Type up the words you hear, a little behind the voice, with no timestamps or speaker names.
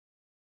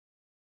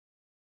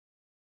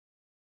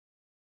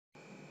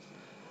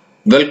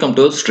Welcome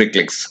to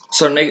Strictlinks.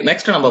 So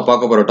next நம்ம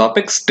பார்க்க போற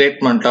topic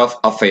statement of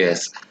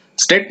affairs.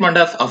 Statement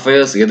of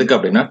affairs எதுக்கு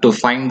அப்படின்னா to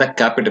find the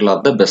capital of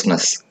the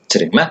business.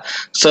 சரிங்களா?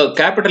 So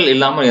capital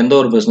இல்லாம எந்த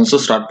ஒரு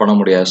பிசினஸும் ஸ்டார்ட் பண்ண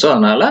முடியாது. So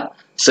அதனால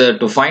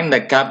to find the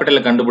capital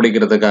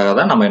கண்டுபிடிக்கிறதுக்காக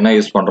தான் நம்ம என்ன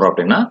யூஸ் பண்றோம்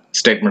அப்படின்னா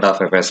statement of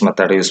affairs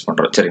method use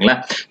பண்றோம். சரிங்களா?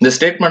 இந்த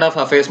statement of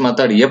affairs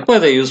மெத்தட் எப்போ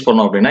இதை யூஸ்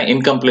பண்ணோம் அப்படின்னா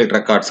incomplete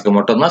recordsக்கு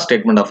மட்டும் தான்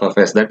statement of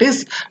affairs, that is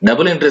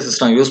double entry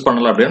system use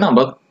பண்ணல அப்படின்னா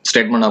நம்ம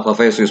statement of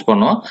affairs யூஸ்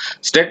பண்ணுவோம்.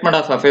 statement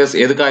of affairs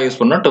எதுக்காக யூஸ்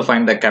பண்ணோம்? to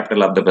find the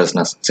capital of the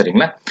business.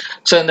 சரிங்களா?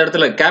 சோ இந்த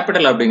இடத்துல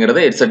capital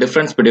அப்படிங்கிறது it's a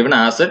difference between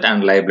asset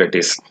and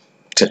liabilities.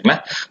 சரிங்களா?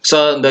 சோ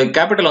இந்த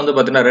capital வந்து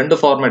பாத்தீங்கன்னா ரெண்டு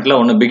ஃபார்மேட்ல,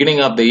 ஒன்னு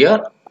beginning of the year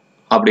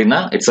அப்படின்னா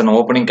it's an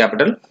opening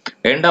capital,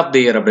 end of the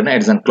year அப்படின்னா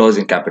it's an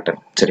closing capital.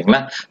 சரிங்களா?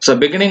 So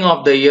beginning of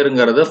the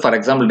yearங்கிறது for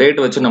example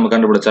date வச்சு நம்ம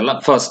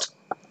கண்டுபிடிச்சிடலாம். ஃபர்ஸ்ட்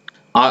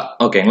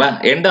ஓகேங்களா,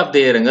 end of the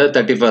இயருங்க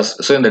 31st.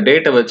 So இந்த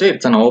டேட்டை வச்சு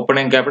it's an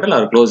opening capital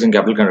R closing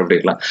capital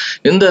கண்டுபிடிக்கலாம்.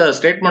 இந்த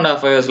ஸ்டேட்மெண்ட் ஆஃப்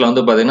அஃபேர்ஸ்ல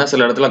வந்து பாத்தீங்கன்னா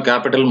சில இடத்துல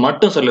கேபிட்டல்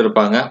மட்டும்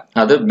சொல்லியிருப்பாங்க,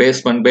 அது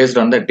பேஸ்ட்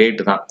ஆன் த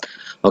டேட் தான்.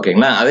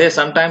 ஓகேங்களா, அதே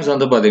சம்டைம்ஸ்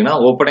வந்து பாத்தீங்கன்னா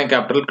ஓப்பனிங்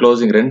கேபிட்டல்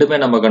க்ளோசிங் ரெண்டுமே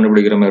நம்ம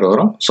கண்டுபிடிக்கிற மாதிரி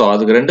வரும். ஸோ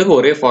அதுக்கு ரெண்டுக்கும்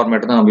ஒரே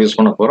ஃபார்மேட் தான் நம்ம யூஸ்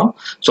பண்ண போறோம்.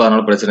 ஸோ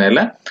அதனால பிரச்சனை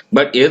இல்லை.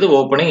 பட் எது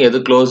ஓப்பனிங் எது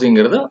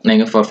க்ளோசிங்கிறது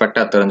நீங்க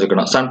பர்ஃபெக்டா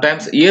தெரிஞ்சுக்கணும்.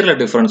 சம்டைம்ஸ் இயர்ல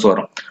டிஃபரன்ஸ்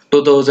வரும்.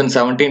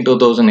 2017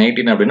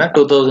 2018 அப்படின்னா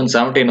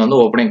 2017 வந்து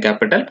ஓப்பனிங்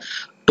கேபிட்டல்,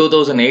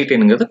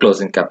 2018ங்கிறது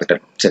க்ளோசிங் கேபிட்டல்.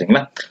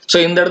 சரிங்களா? சோ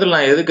இந்த இடத்துல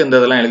நான் எதுக்கு இந்த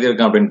இதெல்லாம்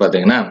எழுதியிருக்கேன் அப்படின்னு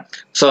பாத்தீங்கன்னா,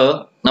 சோ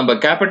நம்ம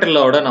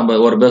கேபிட்டலோட நம்ம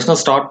ஒரு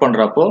பிசினஸ் ஸ்டார்ட்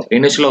பண்றப்போ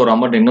இனிஷியலா ஒரு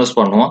அமௌண்ட் இன்வெஸ்ட்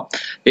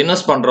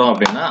பண்றோம்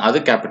அப்படின்னா அது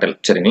கேபிட்டல்.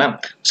 சரிங்களா?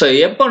 சோ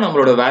எப்போ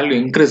நம்மளோட வேல்யூ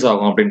இன்க்ரீஸ்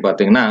ஆகும் அப்படின்னு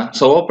பாத்தீங்கன்னா,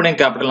 சோ ஓப்பனிங்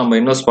கேபிட்டல் நம்ம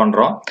இன்வெஸ்ட்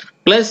பண்றோம்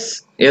பிளஸ்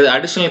இது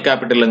அடிஷனல்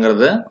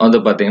கேபிட்டல்ங்கிறது வந்து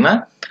பாத்தீங்கன்னா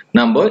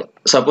நம்ம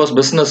சப்போஸ்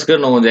பிசினஸ்க்கு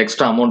இன்னும் கொஞ்சம்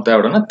எக்ஸ்ட்ரா அமௌண்ட்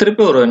தேவைன்னா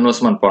திருப்பி ஒரு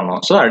இன்வெஸ்ட்மெண்ட்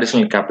பண்ணுவோம். So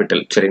additional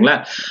capital. சரிங்களா?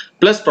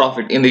 Plus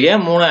profit. இந்த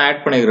ஏன் மூணு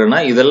ஆட் பண்ணிக்கிறேன்னா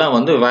இதெல்லாம்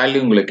வந்து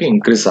வேல்யூ உங்களுக்கு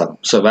இன்க்ரீஸ் ஆகும்.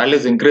 ஸோ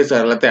வேல்யூஸ் இன்க்ரீஸ்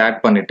எல்லாத்தையும்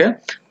ஆட் பண்ணிட்டு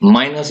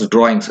மைனஸ்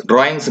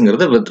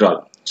டிராயிங்ஸ்ங்கிறது வித்ட்ரால்.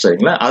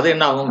 சரிங்களா? அது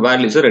என்ன ஆகும்?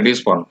 வேல்யூஸ்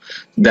ரெடியூஸ் பண்ணும்.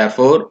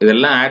 தேர்ஃபோர்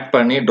இதெல்லாம் ஆட்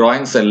பண்ணி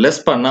டிராயிங்ஸ்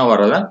லெஸ் பண்ணா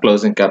வரதான்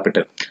க்ளோசிங்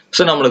கேபிட்டல்.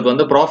 ஸோ நம்மளுக்கு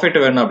வந்து ப்ராஃபிட்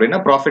வேணும் அப்படின்னா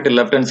ப்ராஃபிட்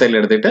லெஃப்ட் ஹேண்ட் சைட்ல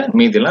எடுத்துட்டு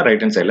மீதி எல்லாம்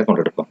ரைட் ஹேண்ட் சைட்ல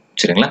கொண்டு எடுப்போம்.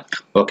 சரிங்களா?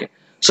 ஓகே.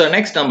 ஸோ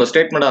நெக்ஸ்ட் நம்ம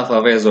ஸ்டேட்மெண்ட் ஆஃப்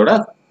அஃபேர்ஸோட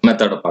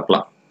மெத்தட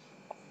பார்க்கலாம்.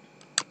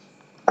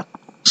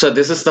 So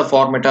this is the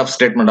format of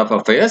statement of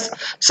affairs.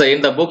 So in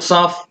the books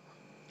of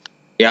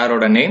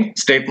யாரோட name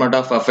statement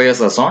of affairs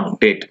as on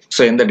date.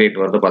 So இந்த டேட்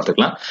வருது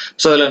பார்த்துக்கலாம்.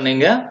 So இதுல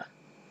நீங்க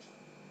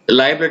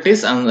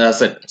liabilities and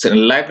asset. So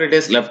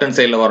liabilities left hand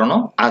sideல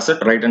வரணும், asset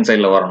right hand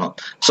sideல வரணும்.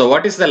 So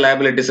what is the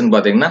liabilities ன்னு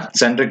பாத்தீங்கன்னா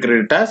sundry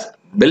creditors,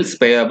 bills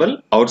payable,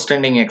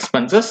 outstanding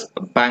expenses,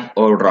 bank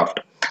overdraft.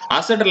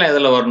 Assetல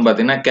எதுல வரும்னு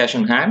பாத்தீங்கன்னா cash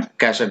in hand,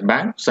 cash at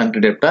bank,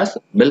 sundry debtors,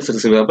 bills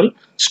receivable,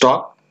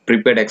 stock,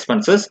 prepaid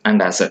expenses and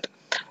asset.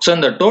 So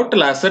இந்த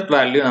total asset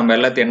value நம்ம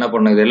எல்லாத்தையும் என்ன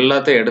பண்ணணும், இது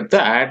எல்லாத்தையும் எடுத்து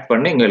ஆட்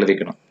பண்ணி இங்க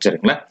எழுதிக்கணும்.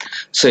 சரிங்களா?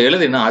 ஸோ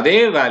எழுதினா அதே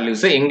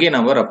வேல்யூஸை இங்கேயும்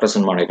நம்ம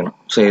ரெப்ரசென்ட் பண்ணிக்கணும்.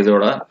 ஸோ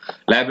இதோட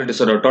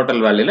லைபிலிட்டிஸோட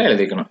டோட்டல் வேல்யூல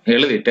எழுதிக்கணும்.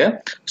 எழுதிட்டு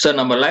ஸோ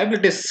நம்ம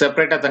லைபிலிட்டிஸ்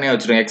செப்பரேட்டா தனியாக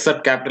வச்சிருக்கோம்.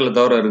 எக்ஸப்ட் கேபிட்டல்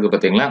தவிர இருக்கு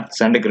பாத்தீங்களா,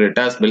 Sunday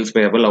creditors, bills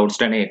payable,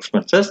 outstanding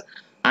expenses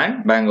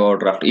and bank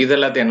over draft. இது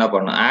எல்லாத்தையும் என்ன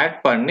பண்ணணும்,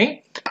 ஆட் பண்ணி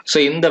ஸோ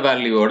இந்த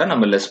வேல்யூவோட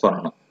நம்ம லெஸ்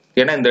பண்ணணும்.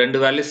 ஏன்னா இந்த ரெண்டு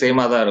வேல்யூ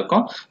சேமா தான்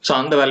இருக்கும். ஸோ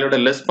அந்த வேல்யூட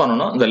லெஸ்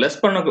பண்ணணும். இந்த லெஸ்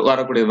பண்ண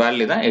வரக்கூடிய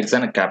வேல்யூ தான் இட்ஸ்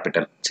அன்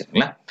கேபிட்டல்.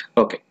 சரிங்களா?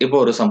 ஓகே, இப்போ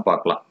ஒரு சம்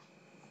பார்க்கலாம்.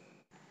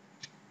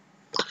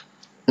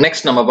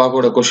 நெக்ஸ்ட் நம்ம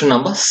பார்க்கக்கூடிய கொஸ்டின்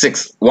நம்பர்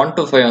 6 1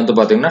 to 5 வந்து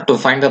பாத்தீங்கன்னா to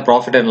find the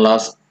profit and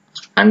loss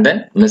and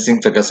then missing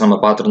figures நம்ம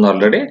பார்த்துருந்தோம்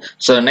already.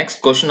 So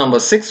next question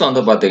number 6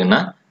 வந்து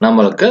பாத்தீங்கன்னா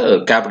நம்மளுக்கு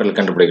கேபிட்டல்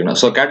கண்டுபிடிக்கணும்.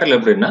 ஸோ கேபிட்டல்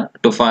எப்படின்னா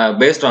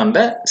based on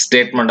the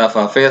statement of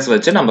affairs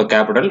வச்சு நம்ம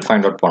கேபிட்டல்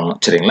ஃபைண்ட் அவுட் பண்ணணும்.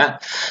 சரிங்களா?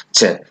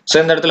 சரி. ஸோ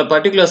இந்த இடத்துல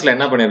பர்டிகுலர்ஸ்ல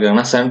என்ன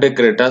பண்ணிருக்காங்கன்னா Sunday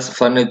creditors,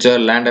 furniture,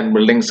 land and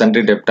building,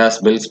 Sunday debtors,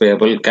 bills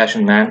payable, cash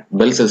in hand,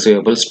 bills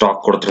receivable,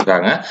 stock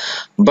கொடுத்துருக்காங்க.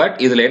 பட்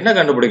இதுல என்ன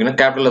கண்டுபிடிக்கணும்,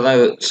 கேபிட்டல்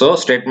தான். ஸோ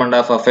ஸ்டேட்மெண்ட்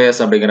ஆஃப் அஃபேர்ஸ்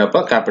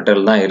அப்படிங்கிறப்ப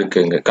கேபிட்டல் தான்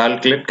இருக்குங்க.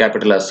 Calculate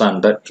capital us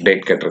on the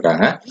date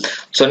கேட்டிருக்காங்க.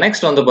 ஸோ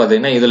நெக்ஸ்ட் வந்து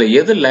பாத்தீங்கன்னா இதுல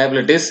எது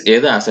லைபிலிட்டிஸ்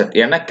எது அசெட்,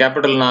 ஏன்னா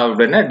கேபிட்டல்னா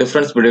அப்படின்னா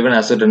difference between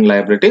asset and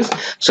liabilities.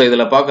 So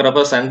இதுல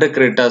பாக்குறப்ப sundry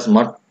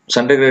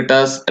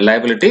creditors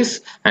liabilities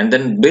and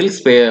then bills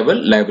payable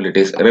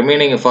liabilities,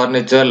 remaining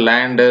furniture,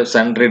 land,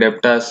 sundry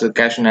debtors,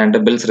 cash in hand,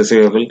 bills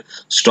receivable,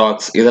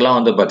 stocks இதெல்லாம்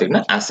வந்து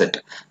பாத்தீங்கன்னா asset.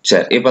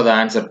 சரி, இப்போ the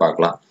answer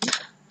பார்க்கலாம்.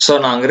 So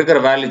நான் அங்க இருக்கிற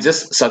வேல்யூ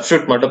ஜஸ்ட்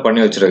சப்ஸ்டிட்யூட் மட்டும்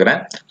பண்ணி வச்சிருக்கிறேன்.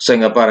 ஸோ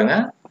இங்க பாருங்க.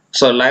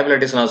 ஸோ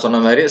liabilities நான்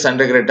சொன்ன மாதிரி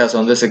sundry creditors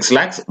வந்து 6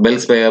 lakhs,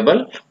 bills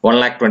payable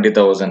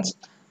 1,20,000.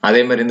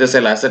 அதே மாதிரி இந்த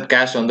சைடு asset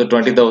cash வந்து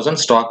 20,000,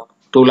 stock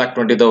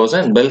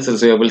 2,20,000, bills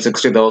receivable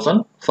 60,000,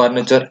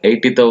 furniture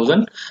 80,000,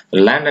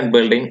 land and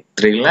building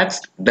 3 lakhs,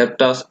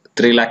 debtors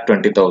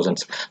 3,20,000.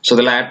 So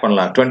இதெல்லாம் ஆட்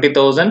பண்ணலாம்.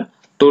 20,000,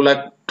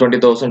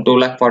 2,20,000,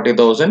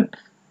 2,40,000,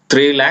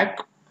 3 lakh.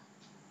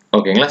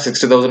 ஓகேங்களா?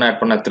 60,000 ஆட்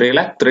பண்ணா 3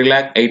 lakh,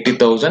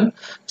 3,80,000,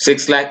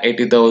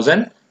 6,80,000,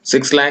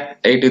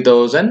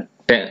 6,80,000,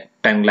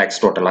 10 lakhs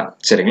டோட்டலா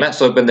சரிங்களா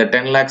சோ இப்போ இந்த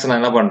 10 lakhs நான்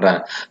என்ன பண்றேன்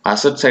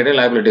asset side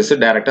liabilities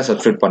டைரக்டா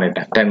சப்ஸ்டிட்யூட்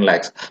பண்ணிட்டேன் 10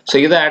 lakhs சோ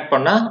இத ஆட்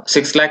பண்ணா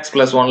 6 lakhs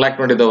plus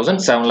 1,20,000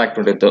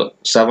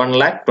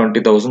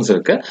 7,20,000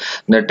 இருக்கு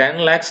இந்த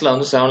 10 lakhsல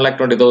வந்து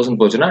 7,20,000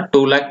 போச்சுனா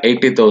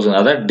 2,80,000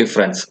 அத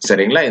டிஃபரன்ஸ்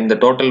சரிங்களா இந்த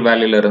டோட்டல்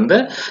வேல்யூல இருந்து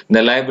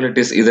இந்த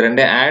liabilities இது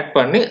ரெண்டே ஆட்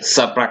பண்ணி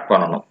சப்ட்ராக்ட்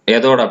பண்ணனும்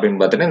எதோட அப்படினு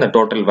பார்த்தீங்கன்னா இந்த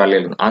டோட்டல் வேல்யூ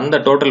அந்த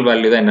டோட்டல்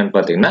வேல்யூ தான் என்னன்னு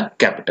பார்த்தீங்கன்னா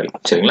கேபிட்டல்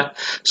சரிங்களா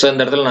சோ இந்த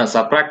இடத்துல நான்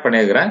சப்ட்ராக்ட்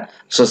பண்ணியிருக்கேன்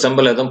சோ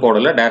சிம்பிள் எதுவும்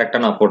போடல டைரக்டா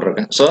நான் போட்டுறேன்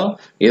so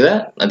இத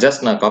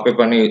ஜஸ்ட் நான் காப்பி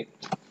பண்ணி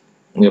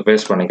இங்க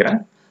பேஸ்ட் பண்ணிக்கிறேன்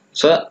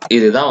so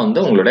இதுதான் வந்து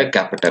உங்களுடைய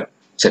கேபிட்டல்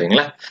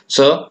சரிங்களா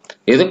so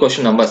இது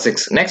question number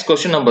 6 next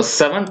question number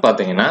 7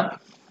 பாத்தீங்கன்னா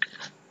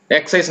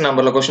exercise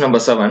நம்பர்ல question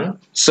number 7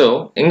 so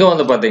இங்க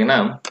வந்து பாத்தீங்கன்னா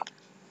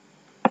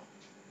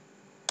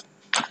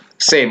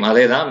same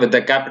அதேதான் with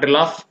the capital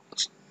of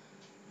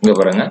இங்க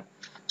பாருங்க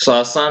so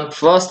as on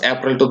 1st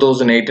April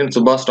 2018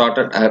 Subha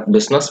started a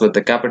business with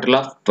a capital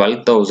of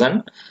 12,000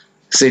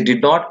 she did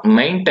not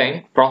maintain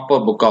proper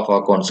book of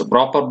accounts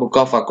proper book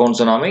of accounts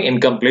நாமே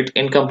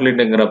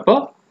incompleteங்கறப்ப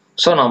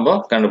so நம்ம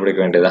கண்டுபிடிக்க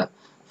வேண்டியதா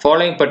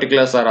following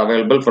particulars are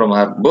available from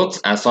her books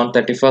as on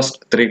 31st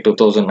 3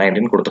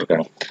 2019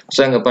 கொடுத்திருக்காங்க so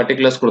இங்க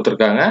particulars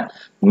கொடுத்திருக்காங்க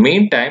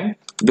meantime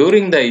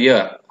during the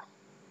year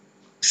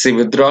she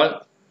withdrew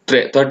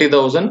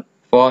 30,000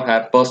 for her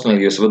personal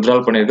use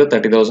withdrawal பண்ணிருக்கு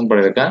 30,000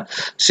 பண்ணிருக்கேன்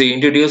she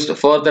introduced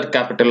further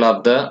capital of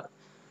the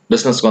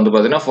business வந்து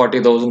பாத்தீங்கன்னா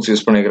 40,000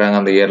 யூஸ் பண்ணிக்கிறாங்க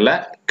அந்த இயர்ல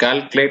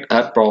calculate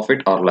her profit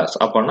or loss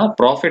அப்பனா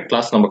profit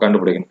loss நம்ம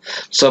கண்டுபிடிக்கணும்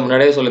சோ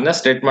முன்னாடியே சொல்லிருந்தேன்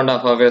ஸ்டேட்மெண்ட்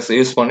ஆஃப் அஃபேர்ஸ்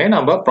யூஸ் பண்ணி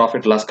நம்ம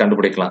profit loss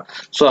கண்டுபிடிக்கலாம்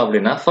சோ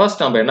அப்படினா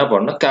ஃபர்ஸ்ட் நம்ம என்ன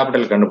பண்ணனும்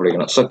கேபிட்டல்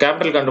கண்டுபிடிக்கணும் சோ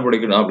கேபிட்டல்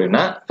கண்டுபிடிக்கணும்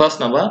அப்படினா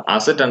ஃபர்ஸ்ட் நம்ம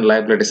asset and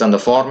liabilities அந்த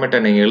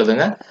ஃபார்மேட்டை நீங்க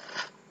எழுதுங்க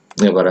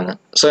இங்க பாருங்க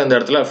சோ இந்த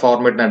இடத்துல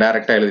ஃபார்மேட் நான்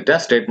டைரக்டா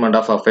எழுதிட்டேன் ஸ்டேட்மெண்ட்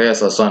ஆஃப்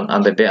அஃபேர்ஸ்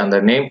அந்த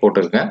நேம்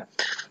போட்டுருக்கேன்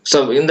சோ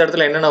இந்த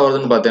இடத்துல என்னென்ன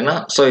வருதுன்னு பாத்தீங்கன்னா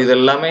சோ இது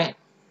எல்லாமே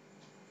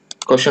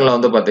क्वेश्चनல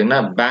வந்து பாத்தீங்கன்னா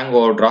பேங்க்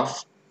ஓவர்டிராஃப்ட்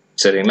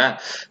சரிங்களா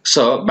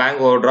சோ பேங்க்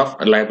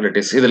ஓவர்டிராஃப்ட்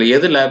liabilities இதுல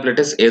எது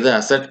liabilities எது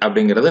asset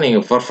அப்படிங்கறது நீங்க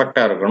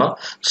பெர்ஃபெக்ட்டா இருக்கணும்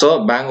சோ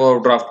பேங்க்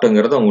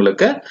ஓவர்டிராஃப்ட்ங்கிறது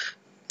உங்களுக்கு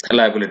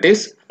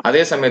liabilities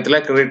அதே சமயத்துல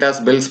creditors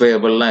bills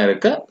payableலாம்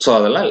இருக்கு சோ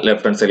அதெல்லாம்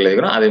லெஃப்ட் ஹேண்ட் சைடுல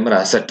இருக்கணும் அதே மாதிரி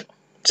asset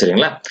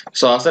சரிங்களா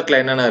சோ அசெட்ல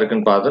என்னென்ன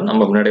இருக்குன்னு பார்த்து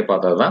நம்ம முன்னாடியே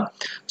பார்த்ததுதான்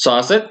சோ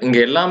அசெட் இங்க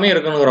எல்லாமே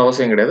இருக்கணும்ங்கற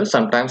அவசியம் கிடையாது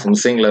சம்டைம்ஸ்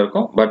மிஸ்ஸிங்ல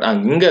இருக்கும் பட்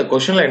இங்க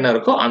क्वेश्चनல என்ன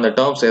இருக்கோ அந்த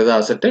டேர்ம்ஸ் எது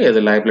அசெட்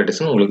எது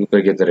லைபிலிட்டிஸ்னு உங்களுக்கு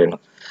பிரிக்க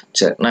தெரியணும்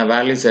சரி நான்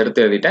வேல்யூஸ்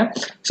எடுத்து எழுதிட்டேன்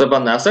சோ அப்ப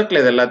அந்த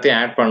அசெட்ல இது எல்லாத்தையும்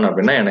ஆட் பண்ண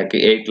அப்படினா எனக்கு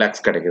 8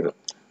 lakhs கிடைக்குது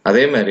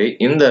அதே மாதிரி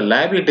இந்த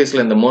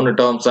லைபிலிட்டிஸ்ல இந்த மூணு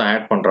டேர்ம்ஸ்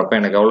ஆட்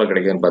பண்றப்ப எனக்கு எவ்வளவு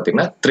கிடைக்குதுன்னு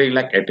பாத்தீங்கன்னா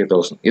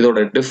 3,80,000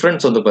 இதோட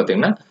டிஃபரன்ஸ் வந்து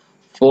பாத்தீங்கன்னா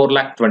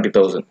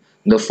 4,20,000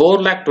 இந்த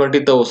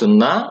 4,20,000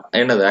 தான்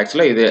என்னது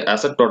ஆக்சுவலா இது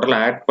அசெட் டோட்டல்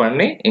ஆட்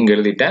பண்ணி இங்க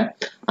எழுதிட்டேன்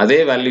அதே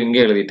வேல்யூ இங்க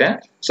எழுதிட்டேன்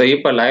சோ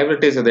இப்போ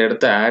லைபிலிட்டிஸ் இத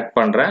எடுத்து ஆட்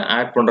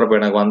பண்றப்ப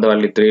எனக்கு வந்த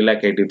வேல்யூ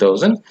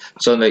 3,80,000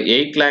 சோ இந்த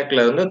 8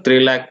 lakhல இருந்து 3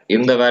 lakh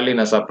இந்த வேல்யூ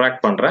நான்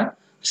சப்ட்ராக்ட்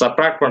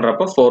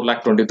பண்றப்ப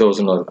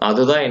 4,20,000 வருது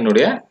அதுதான்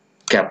என்னுடைய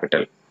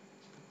கேபிட்டல்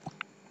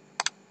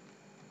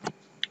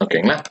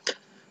ஓகேங்களா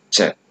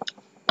சரி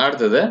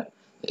அடுத்து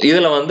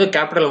இதுல வந்து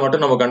கேபிட்டல்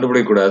மட்டும் நம்ம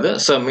கண்டுபிடிக்க கூடாது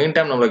சோ மீன்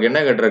டைம் நமக்கு என்ன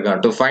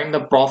கேட்டிருக்காங்க to find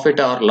the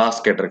profit R loss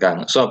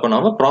கேட்டிருக்காங்க சோ அப்ப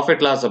நம்ம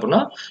ப்ராஃபிட் லாஸ்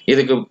அப்படினா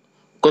இதுக்கு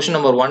क्वेश्चन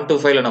நம்பர் 1 to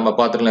 5ல நம்ம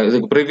பாத்துறோம்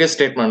இதுக்கு previous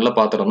statementல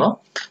பாத்துறோம்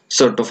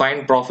so to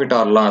find profit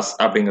R loss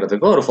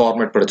அப்படிங்கிறதுக்கு ஒரு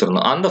ஃபார்மேட்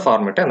படிச்சிருந்தோம் அந்த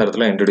ஃபார்மேட்டை இந்த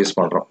இடத்துல இன்ட்ரோ듀ce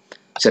பண்றோம்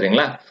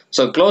சரிங்களா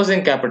சோ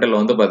க்ளோசிங் கேபிட்டல்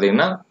வந்து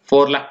பாத்தீங்கன்னா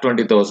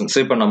 4,20,000 சோ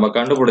இப்போ நம்ம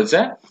கண்டுபிடிச்ச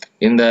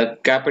இந்த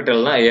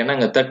கேபிட்டல்னா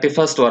என்னங்க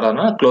 31st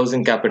வரனா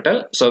closing capital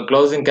so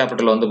closing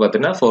capital வந்து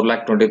பாத்தீங்கன்னா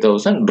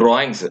 4,20,000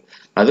 drawings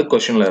அது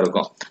क्वेश्चनல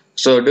இருக்கும்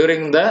so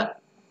during the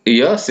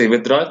year she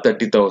withdraw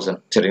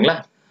 30,000 சரிங்களா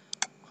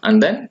and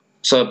then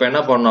சோ இப்போ என்ன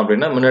பண்ணனும்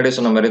அப்படினா முன்னாடி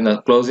சொன்ன மாதிரி இந்த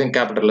க்ளோசிங்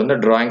கேபிட்டல்ல இருந்து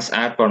drawings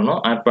ஆட் பண்ணா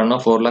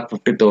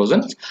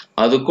 4,50,000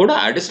 அது கூட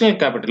அடிஷனல்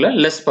கேபிட்டலை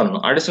லெஸ்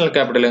பண்ணனும் அடிஷனல்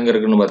கேபிட்டல் எங்க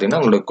இருக்குன்னு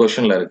பாத்தீங்கன்னா உங்களுக்கு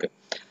क्वेश्चनல இருக்கு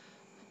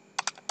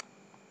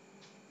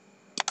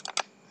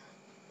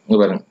இங்க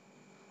பாருங்க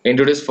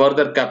introduce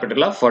further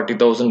capital of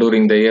 40,000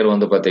 during the year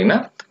வந்து பாத்தீங்கன்னா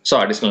சோ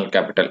அடிஷனல்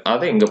கேபிட்டல்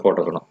அதை இங்க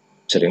போட்டுக்கணும்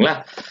சரிங்களா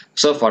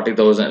சோ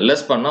 40,000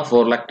 லெஸ் பண்ணா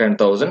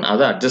 4,10,000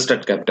 அது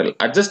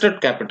adjusted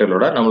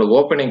capitalோட நமக்கு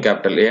ஓபனிங்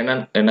கேபிட்டல்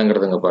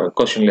என்னங்கிறதுங்க பாருங்க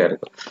क्वेश्चनல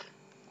இருக்கு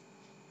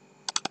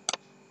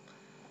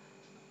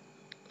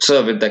so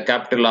with the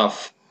capital of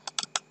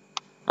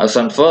as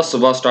on first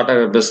Subha started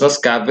a business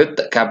with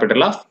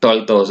capital of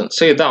 12,000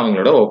 so இது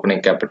அவங்களோட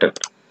ஓபனிங் கேபிட்டல்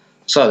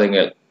சோ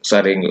அதுங்க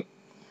சரிங்க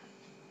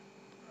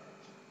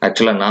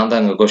ஆக்சுவலா நான்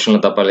தான் இங்க क्वेश्चनல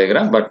தப்பா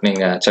எழுதிக்கிறேன் பட்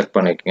நீங்க செக்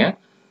பண்ணிக்கங்க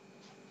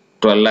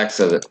 12 lakhs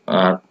அது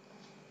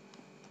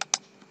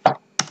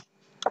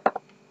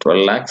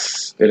 12 lakhs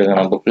இருங்க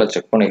நான் புக்ல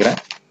செக் பண்ணிக்கிறேன்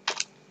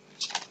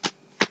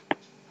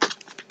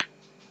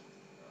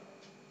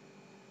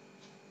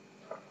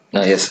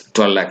yes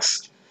 12 lakhs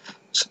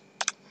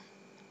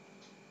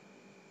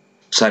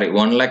sorry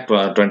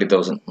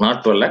 1,20,000 not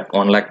 12 lakh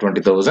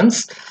 1,20,000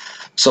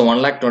 so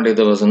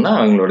 1,20,000 தான்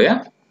அவங்களுடைய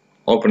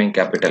ஓபனிங்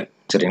கேபிட்டல்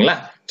சரிங்களா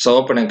so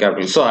opening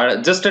capital. So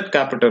adjusted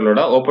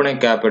கேபிட்டலோட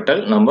opening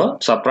capital நம்ம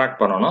சப்ராக்ட்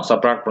பண்ணணும்.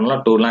 சப்ராக்ட்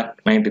பண்ணலாம்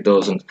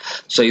 2,90,000.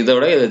 ஸோ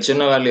இதோட இது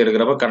சின்ன வேல்யூ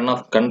இருக்கிறப்ப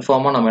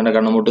கன்ஃபார்மாக நம்ம என்ன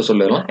கண்ண மட்டும்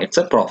சொல்லிடலாம்,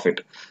 it's a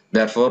profit.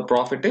 Therefore,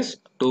 profit is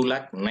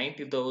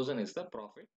 2,90,000 is the profit.